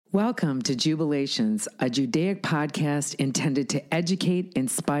Welcome to Jubilations, a Judaic podcast intended to educate,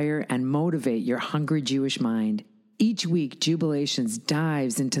 inspire, and motivate your hungry Jewish mind. Each week, Jubilations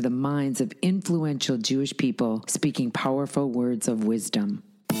dives into the minds of influential Jewish people speaking powerful words of wisdom.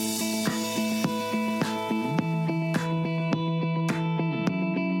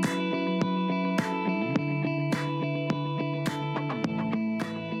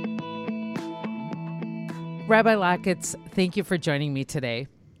 Rabbi Locketz, thank you for joining me today.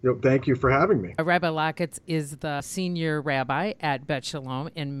 Thank you for having me. Rabbi Locketz is the senior rabbi at Bet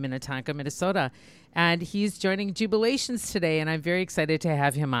Shalom in Minnetonka, Minnesota, and he's joining Jubilations today, and I'm very excited to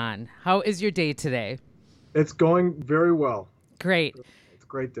have him on. How is your day today? It's going very well. Great. It's a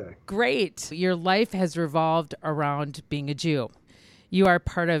great day. Great. Your life has revolved around being a Jew. You are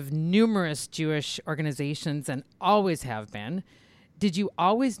part of numerous Jewish organizations and always have been. Did you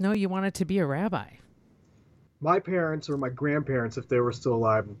always know you wanted to be a rabbi? My parents or my grandparents, if they were still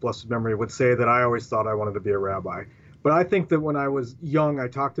alive of blessed memory, would say that I always thought I wanted to be a rabbi. But I think that when I was young, I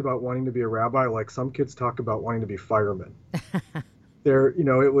talked about wanting to be a rabbi like some kids talk about wanting to be firemen.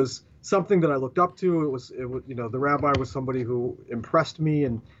 It was something that I looked up to. It was, the rabbi was somebody who impressed me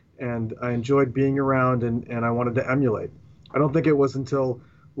and I enjoyed being around and I wanted to emulate. I don't think it was until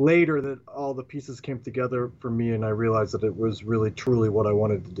later that all the pieces came together for me and I realized that it was really, truly what I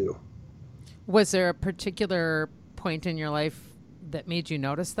wanted to do. Was there a particular point in your life that made you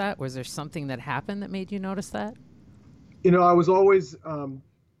notice that? Was there something that happened that made you notice that? I was always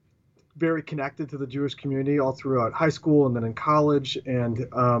very connected to the Jewish community all throughout high school and then in college. And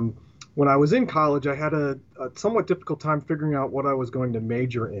when I was in college, I had a somewhat difficult time figuring out what I was going to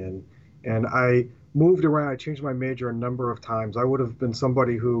major in. And I moved around. I changed my major a number of times. I would have been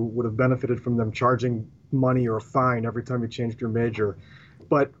somebody who would have benefited from them charging money or a fine every time you changed your major.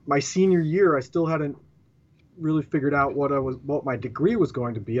 But my senior year, I still hadn't really figured out what my degree was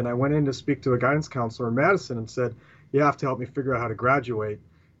going to be. And I went in to speak to a guidance counselor in Madison and said, you have to help me figure out how to graduate.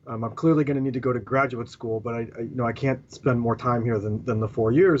 I'm clearly going to need to go to graduate school, but I can't spend more time here than the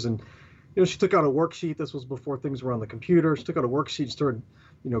 4 years. And, she took out a worksheet. This was before things were on the computer. She took out a worksheet, started,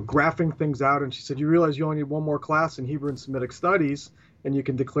 graphing things out. And she said, you realize you only need one more class in Hebrew and Semitic Studies, and you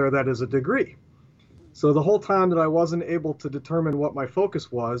can declare that as a degree. So the whole time that I wasn't able to determine what my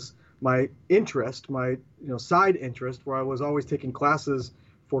focus was, my interest, my side interest, where I was always taking classes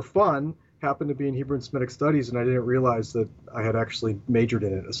for fun, happened to be in Hebrew and Semitic Studies, and I didn't realize that I had actually majored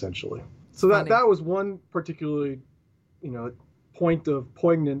in it, essentially. So that was one particularly, point of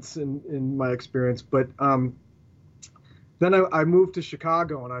poignance in my experience. But then I moved to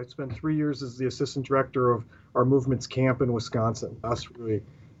Chicago, and I spent 3 years as the assistant director of our movement's camp in Wisconsin, OSRUI.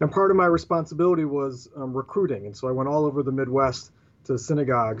 And part of my responsibility was recruiting. And so I went all over the Midwest to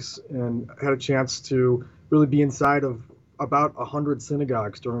synagogues and had a chance to really be inside of about 100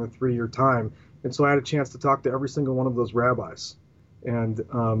 synagogues during a 3-year time. And so I had a chance to talk to every single one of those rabbis and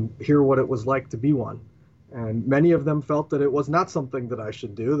hear what it was like to be one. And many of them felt that it was not something that I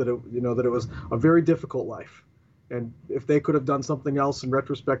should do, that it was a very difficult life. And if they could have done something else in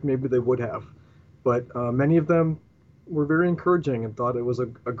retrospect, maybe they would have. But many of them were very encouraging and thought it was a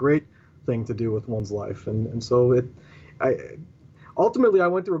great thing to do with one's life. And so ultimately I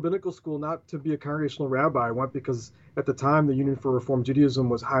went to Rabbinical School not to be a congregational rabbi. I went because at the time the Union for Reform Judaism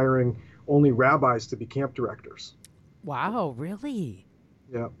was hiring only rabbis to be camp directors. Wow, really?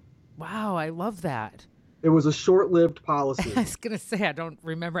 Yeah. Wow, I love that. It was a short-lived policy. I was going to say, I don't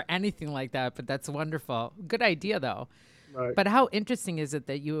remember anything like that, but that's wonderful. Good idea, though. Right. But how interesting is it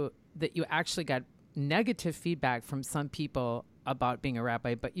that you actually got negative feedback from some people about being a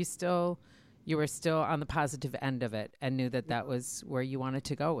rabbi, but you were still on the positive end of it and knew that was where you wanted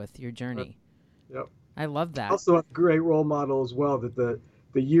to go with your journey. Yep. I love that. Also a great role model as well, that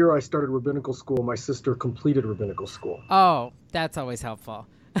the year I started Rabbinical School, my sister completed Rabbinical School. Oh, that's always helpful.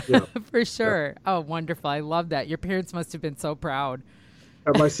 Yeah. For sure. Yeah. Oh, wonderful. I love that. Your parents must have been so proud.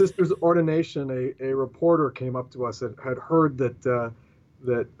 At my sister's ordination, a reporter came up to us and had heard that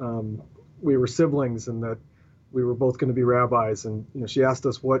we were siblings and that we were both going to be rabbis. And she asked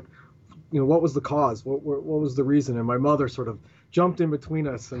us what was the cause, what was the reason. And my mother sort of jumped in between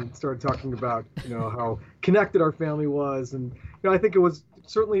us and started talking about how connected our family was. And I think it was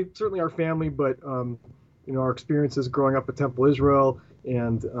certainly our family, but our experiences growing up at Temple Israel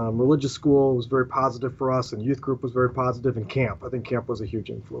and religious school was very positive for us, and youth group was very positive, and camp. I think camp was a huge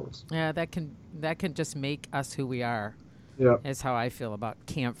influence. Yeah, that can just make us who we are. Yeah, is how I feel about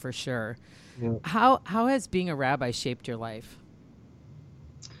camp for sure. Yeah. How has being a rabbi shaped your life?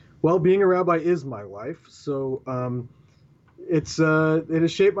 Well, being a rabbi is my life. So it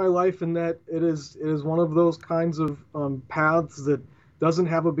has shaped my life in that it is one of those kinds of paths that doesn't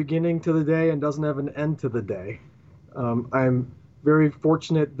have a beginning to the day and doesn't have an end to the day. I'm very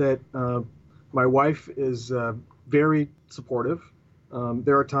fortunate that my wife is very supportive.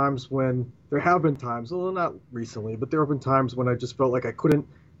 There have been times, well, not recently, but there have been times when I just felt like I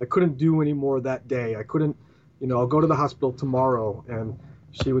couldn't do any more that day. I couldn't, I'll go to the hospital tomorrow, and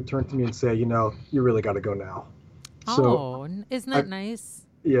she would turn to me and say, you really got to go now. Oh, isn't that nice?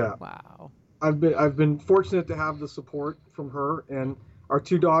 Yeah. Wow. I've been fortunate to have the support from her, and our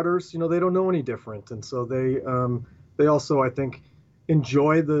two daughters, they don't know any different, and so they also, I think,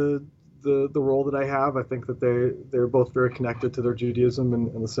 enjoy the role that I have. I think that they're both very connected to their Judaism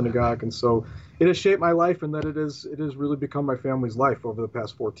and the synagogue, and so it has shaped my life, and that it has really become my family's life over the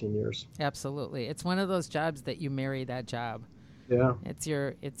past 14 years. Absolutely, it's one of those jobs that you marry that job. Yeah, it's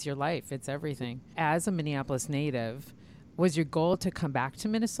your life. It's everything. As a Minneapolis native, was your goal to come back to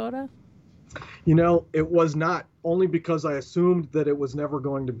Minnesota? It was not, only because I assumed that it was never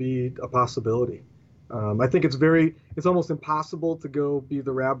going to be a possibility. I think it's almost impossible to go be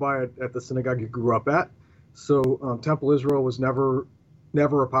the rabbi at the synagogue you grew up at. So Temple Israel was never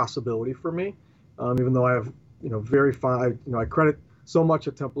a possibility for me, even though I have, I credit so much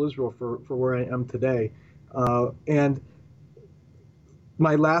at Temple Israel for where I am today. And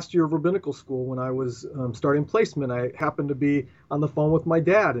my last year of rabbinical school, when I was starting placement, I happened to be on the phone with my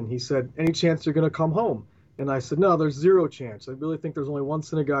dad, and he said, "Any chance you're going to come home?" And I said, "No, there's zero chance. I really think there's only one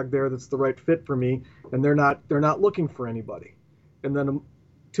synagogue there that's the right fit for me, and they're not looking for anybody." And then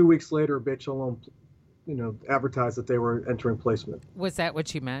 2 weeks later, Bet Shalom, advertised that they were entering placement. Was that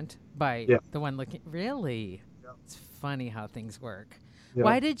what you meant by the one looking? Really? Yeah. It's funny how things work. Yeah.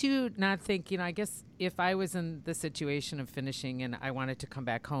 Why did you not think, I guess if I was in the situation of finishing and I wanted to come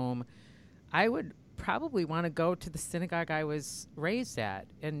back home, I would probably want to go to the synagogue I was raised at.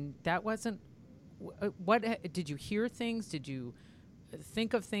 And that wasn't, what did you hear things? Did you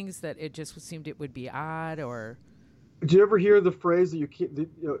think of things that it just seemed it would be odd, or? Did you ever hear the phrase that you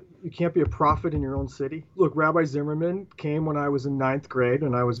can't be a prophet in your own city? Look, Rabbi Zimmerman came when I was in 9th grade,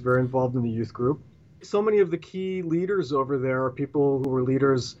 and I was very involved in the youth group. So many of the key leaders over there are people who were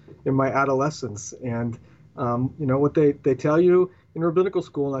leaders in my adolescence. And, what they tell you in rabbinical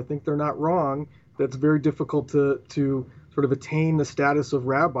school, and I think they're not wrong, that's very difficult to sort of attain the status of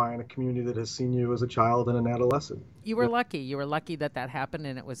rabbi in a community that has seen you as a child and an adolescent. You were lucky. You were lucky that happened,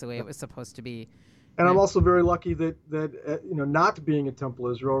 and it was the way it was supposed to be. And I'm also very lucky that not being at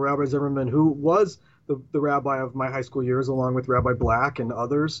Temple Israel, Rabbi Zimmerman, who was the rabbi of my high school years, along with Rabbi Black and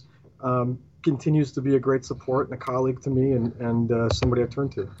others, continues to be a great support and a colleague to me, and somebody I turn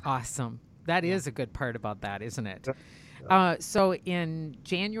to. Awesome. That is a good part about that, isn't it? So in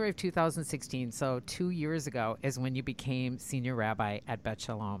January of 2016, so 2 years ago, is when you became senior rabbi at Bet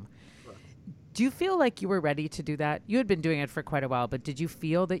Shalom. Right. Do you feel like you were ready to do that? You had been doing it for quite a while, but did you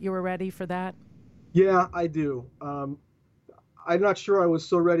feel that you were ready for that? Yeah, I do. I'm not sure I was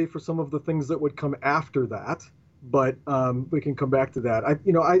so ready for some of the things that would come after that, but we can come back to that.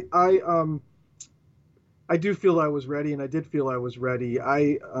 I do feel I was ready, and I did feel I was ready.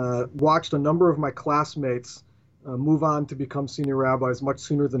 I watched a number of my classmates move on to become senior rabbis much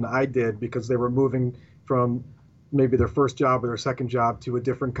sooner than I did, because they were moving from maybe their first job or their second job to a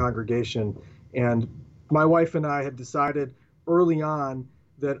different congregation. And my wife and I had decided early on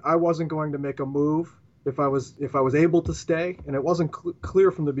that I wasn't going to make a move if I was able to stay, and it wasn't clear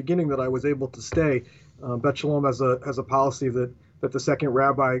from the beginning that I was able to stay. Bet Shalom has a policy that the second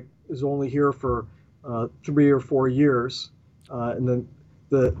rabbi is only here for 3 or 4 years, and then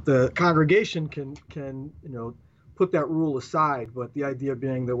the congregation can put that rule aside. But the idea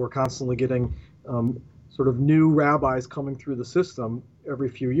being that we're constantly getting sort of new rabbis coming through the system every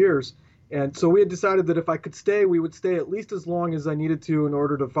few years. And so we had decided that if I could stay, we would stay at least as long as I needed to in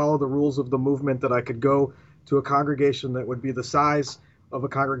order to follow the rules of the movement, that I could go to a congregation that would be the size of a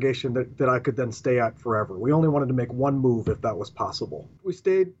congregation that I could then stay at forever. We only wanted to make one move if that was possible. We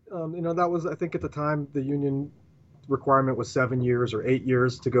stayed, that was, I think at the time, the union requirement was 7 years or 8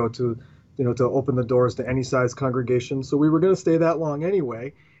 years to go to, to open the doors to any size congregation. So we were going to stay that long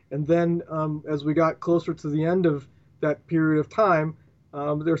anyway. And then as we got closer to the end of that period of time,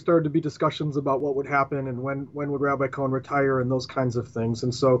 there started to be discussions about what would happen and when would Rabbi Cohen retire and those kinds of things.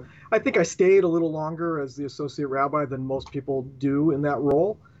 And so I think I stayed a little longer as the associate rabbi than most people do in that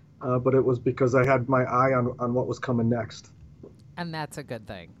role, but it was because I had my eye on what was coming next. And that's a good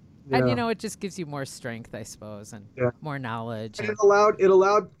thing. Yeah. And, it just gives you more strength, I suppose, and more knowledge. And it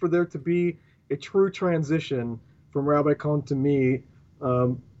allowed for there to be a true transition from Rabbi Cohen to me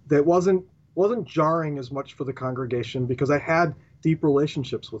that wasn't jarring as much for the congregation, because I had deep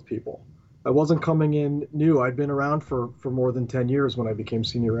relationships with people. I wasn't coming in new. I'd been around for more than 10 years when I became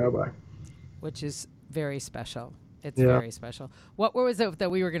senior rabbi. Which is very special. It's very special. What was it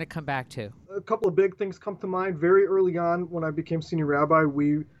that we were going to come back to? A couple of big things come to mind. Very early on when I became senior rabbi,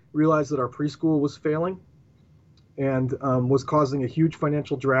 we realized that our preschool was failing and was causing a huge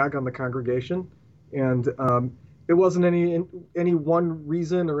financial drag on the congregation. And it wasn't any one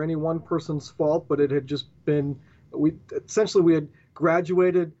reason or any one person's fault, but it had just been, we had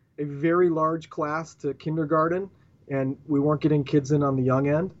graduated a very large class to kindergarten, and we weren't getting kids in on the young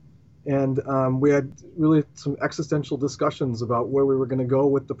end. And we had really some existential discussions about where we were going to go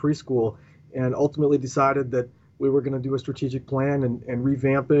with the preschool, and ultimately decided that we were going to do a strategic plan and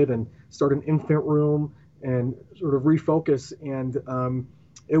revamp it and start an infant room and sort of refocus. And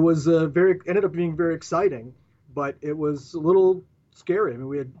it was ended up being very exciting, but it was a little scary. I mean,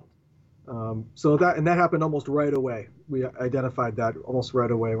 we had that happened almost right away. We identified that almost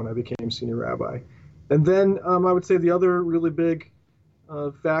right away when I became senior rabbi. And then I would say the other really big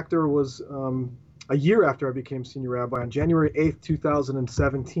factor was a year after I became senior rabbi, on January 8th,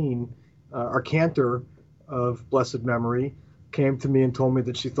 2017, our cantor of blessed memory came to me and told me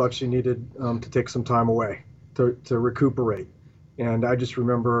that she thought she needed to take some time away to recuperate. And I just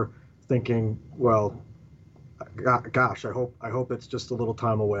remember thinking, well, gosh, I hope it's just a little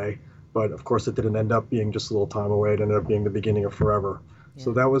time away. But of course, it didn't end up being just a little time away. It ended up being the beginning of forever. Yeah.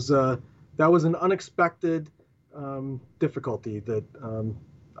 So that was an unexpected difficulty that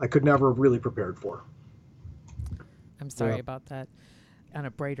I could never have really prepared for. I'm sorry about that. On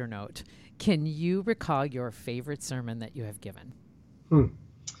a brighter note, can you recall your favorite sermon that you have given?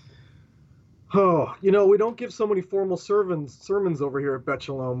 Oh, we don't give so many formal sermons over here at Bet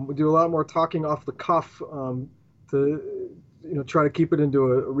Shalom. We do a lot more talking off the cuff to try to keep it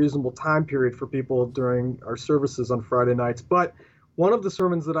into a reasonable time period for people during our services on Friday nights. But one of the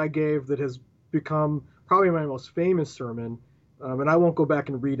sermons that I gave that has become probably my most famous sermon, and I won't go back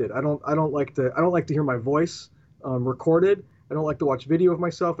and read it. I don't like to hear my voice recorded. I don't like to watch video of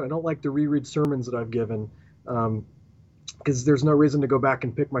myself, and I don't like to reread sermons that I've given, because there's no reason to go back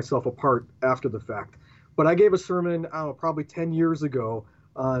and pick myself apart after the fact. But I gave a sermon, probably 10 years ago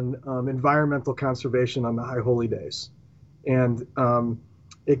on environmental conservation on the High Holy Days. And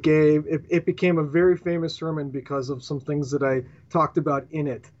it became a very famous sermon because of some things that I talked about in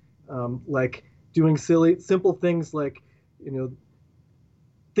it, like doing simple things like,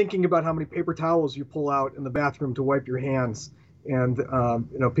 thinking about how many paper towels you pull out in the bathroom to wipe your hands. And,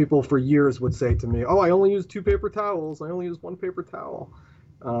 people for years would say to me, oh, I only use 2 paper towels. I only use 1 paper towel.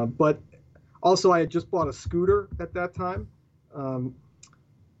 But also I had just bought a scooter at that time.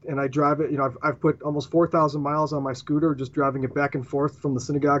 And I drive it, I've put almost 4,000 miles on my scooter, just driving it back and forth from the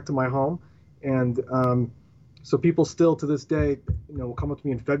synagogue to my home. And so people still to this day, will come up to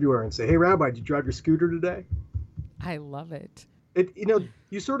me in February and say, hey, Rabbi, did you drive your scooter today? I love it.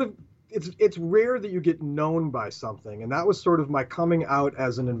 It's rare that you get known by something. And that was sort of my coming out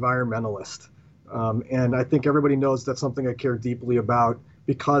as an environmentalist. And I think everybody knows that's something I care deeply about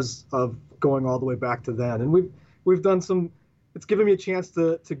because of going all the way back to then. And we've done it's given me a chance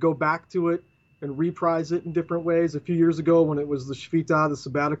to go back to it and reprise it in different ways. A few years ago when it was the Shmita, the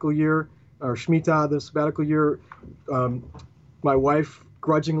sabbatical year, my wife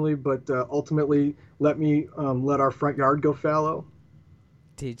grudgingly, but ultimately let me let our front yard go fallow.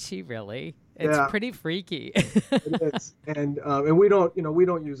 Did she really? It's pretty freaky. It is. And we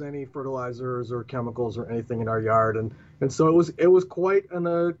don't use any fertilizers or chemicals or anything in our yard. And so it was quite an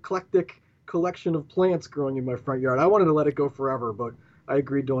eclectic collection of plants growing in my front yard. I wanted to let it go forever, but I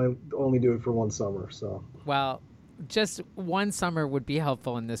agreed to only do it for one summer. So, well, just one summer would be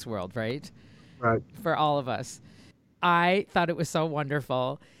helpful in this world, right? Right. For all of us. I thought it was so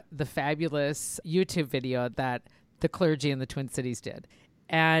wonderful, the fabulous YouTube video that the clergy in the Twin Cities did.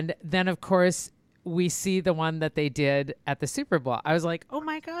 And then, of course, we see the one that they did at the Super Bowl. I was like, oh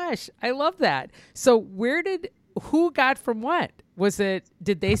my gosh, I love that. So who got from what?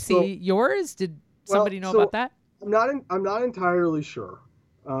 Did they see yours? Did somebody know about that? I'm not entirely sure.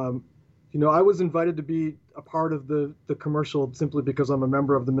 I was invited to be a part of the commercial simply because I'm a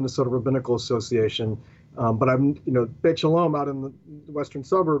member of the Minnesota Rabbinical Association. But Bet Shalom out in the western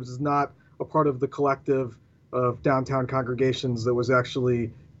suburbs is not a part of the collective of downtown congregations that was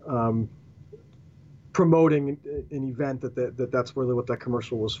actually promoting an event that's really what that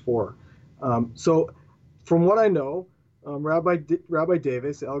commercial was for. So from what I know, Rabbi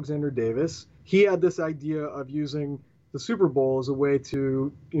Davis, Alexander Davis, he had this idea of using the Super Bowl as a way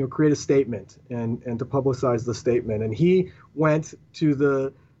to create a statement and to publicize the statement. And he went to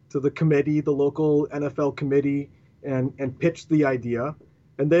the committee, the local NFL committee, and pitched the idea.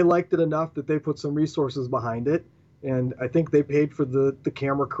 and they liked it enough that they put some resources behind it. And I think they paid for the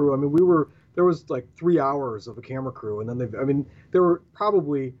camera crew. I mean, there was like 3 hours of a camera crew, and then there were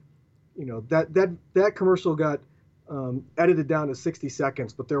probably, that commercial got edited down to 60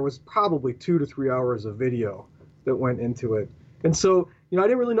 seconds, but there was probably 2 to 3 hours of video that went into it. And so, I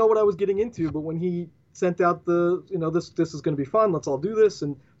didn't really know what I was getting into, but when he sent out this is going to be fun, let's all do this.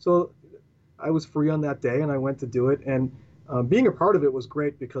 And so I was free on that day, and I went to do it. And being a part of it was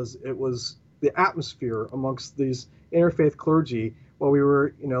great because it was the atmosphere amongst these interfaith clergy while we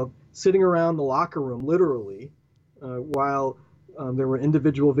were, sitting around the locker room, literally, while there were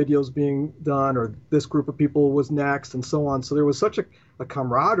individual videos being done, or this group of people was next, and so on. So there was such a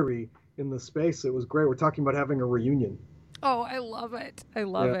camaraderie in the space. It was great. We're talking about having a reunion. Oh, I love it. I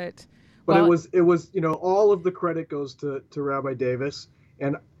love it. But it was, all of the credit goes to Rabbi Davis.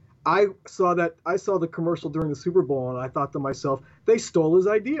 And I saw the commercial during the Super Bowl, and I thought to myself, they stole his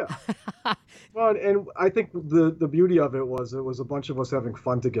idea. Well, and I think the beauty of it was a bunch of us having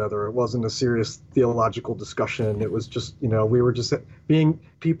fun together. It wasn't a serious theological discussion. It was just, we were just being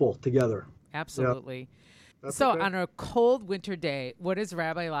people together. Absolutely. Yeah. So on a cold winter day, what does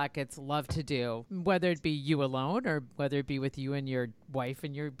Rabbi Locketz love to do, whether it be you alone or whether it be with you and your wife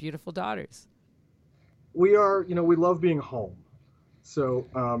and your beautiful daughters? We love being home.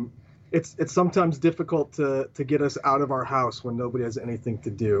 So it's sometimes difficult to get us out of our house when nobody has anything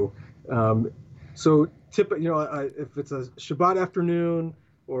to do. So if it's a Shabbat afternoon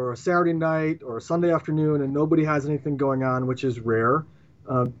or a Saturday night or a Sunday afternoon and nobody has anything going on, which is rare,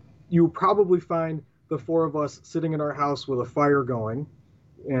 you probably find the 4 of us sitting in our house with a fire going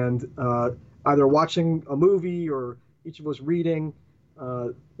and either watching a movie or each of us reading.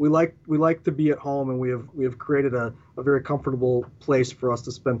 We like to be at home, and we have created a very comfortable place for us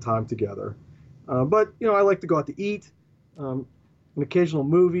to spend time together. But I like to go out to eat, an occasional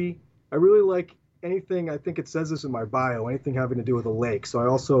movie. I really like anything. I think it says this in my bio, anything having to do with a lake. So I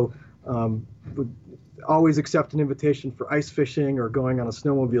also would always accept an invitation for ice fishing or going on a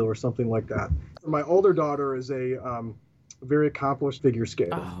snowmobile or something like that. My older daughter is a very accomplished figure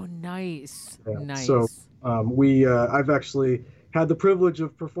skater. Oh, nice. Yeah. Nice. So I've actually had the privilege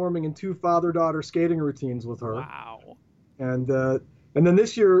of performing in 2 father-daughter skating routines with her. Wow. And then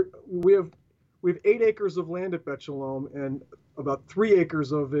this year we have 8 acres of land at Bet Shalom, and about 3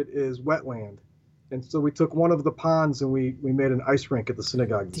 acres of it is wetland. And so we took one of the ponds and we made an ice rink at the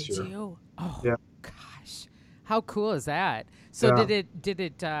synagogue this year. Did you? Oh, yeah. Gosh. How cool is that? So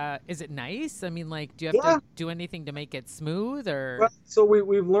yeah. is it nice? I mean, like, do you have to do anything to make it smooth, or? Well, so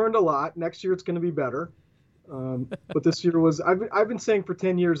we've learned a lot. Next year it's going to be better. But this year I've been saying for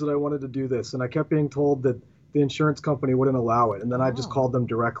 10 years that I wanted to do this, and I kept being told that the insurance company wouldn't allow it. And then I just called them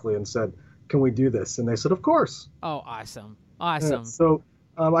directly and said, can we do this? And they said, of course. Oh, awesome. Awesome. Yeah, so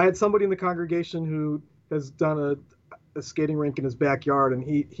I had somebody in the congregation who has done a skating rink in his backyard, and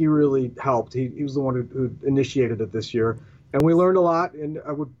he really helped. He was the one who initiated it this year. And we learned a lot, and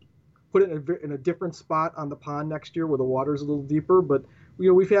I would put it in a different spot on the pond next year where the water's a little deeper. But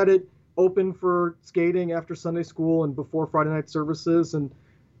we've had it open for skating after Sunday school and before Friday night services, and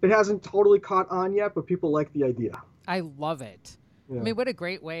it hasn't totally caught on yet, but people like the idea. I love it. Yeah. I mean, what a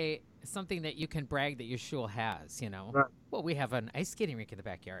great way, something that you can brag that your shul has, Right. Well, we have an ice skating rink in the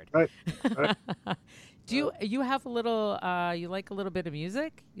backyard. Right. Do you have a little, you like a little bit of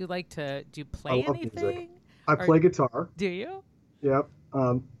music? Do you play anything? Music. I play guitar. Do you? Yep.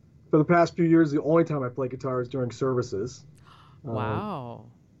 For the past few years, the only time I play guitar is during services. Wow.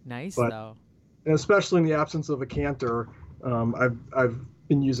 Nice, though. And especially in the absence of a cantor, I've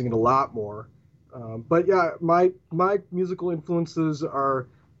been using it a lot more. But yeah, my musical influences are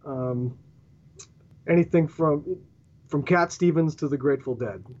anything from Cat Stevens to the Grateful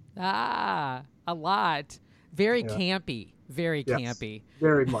Dead. Ah, a lot. Very campy. Very campy.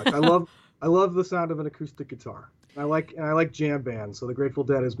 Very much. I love the sound of an acoustic guitar. I like jam bands, so the Grateful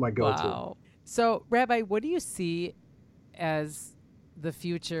Dead is my go-to. Wow. So, Rabbi, what do you see as the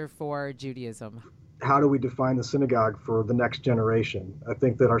future for Judaism? How do we define the synagogue for the next generation? I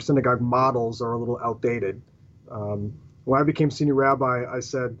think that our synagogue models are a little outdated. When I became senior rabbi, I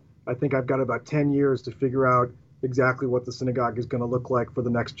said, I think I've got about 10 years to figure out exactly what the synagogue is going to look like for the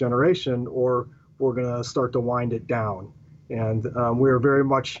next generation, or we're going to start to wind it down. And we are very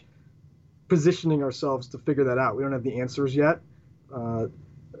much positioning ourselves to figure that out. We don't have the answers yet.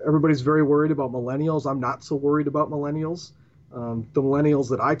 Everybody's very worried about millennials. I'm not so worried about millennials. The millennials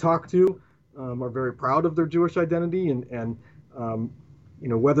that I talk to are very proud of their Jewish identity, and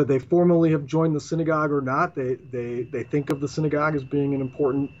whether they formally have joined the synagogue or not, they think of the synagogue as being an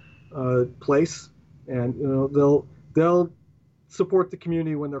important place, and they'll support the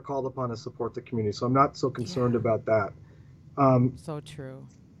community when they're called upon to support the community. So I'm not so concerned about that. So true.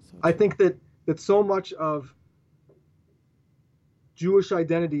 I think that so much of Jewish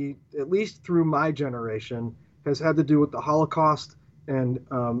identity, at least through my generation, has had to do with the Holocaust and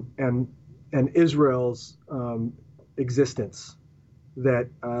Israel's existence. That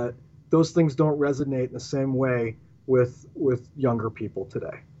those things don't resonate in the same way with younger people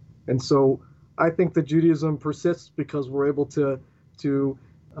today. And so I think that Judaism persists because we're able to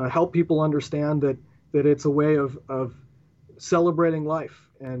help people understand that it's a way of celebrating life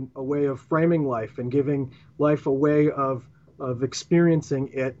and a way of framing life and giving life a way of experiencing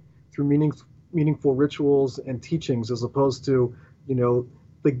it through meaningful rituals and teachings, as opposed to,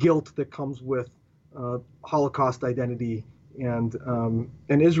 the guilt that comes with Holocaust identity and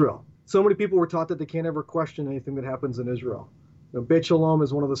Israel. So many people were taught that they can't ever question anything that happens in Israel. Bet Shalom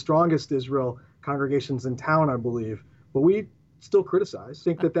is one of the strongest Israel congregations in town, I believe, but we still criticize. I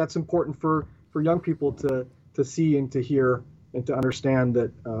think that that's important for young people to see and to hear and to understand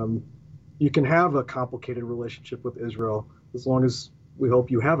that you can have a complicated relationship with Israel as long as we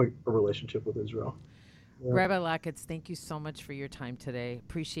hope you have a relationship with Israel. Yeah. Rabbi Locketz, thank you so much for your time today.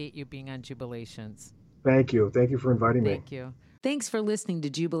 Appreciate you being on Jubilations. Thank you. Thank you for inviting me. Thank you. Thanks for listening to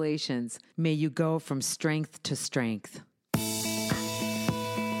Jubilations. May you go from strength to strength.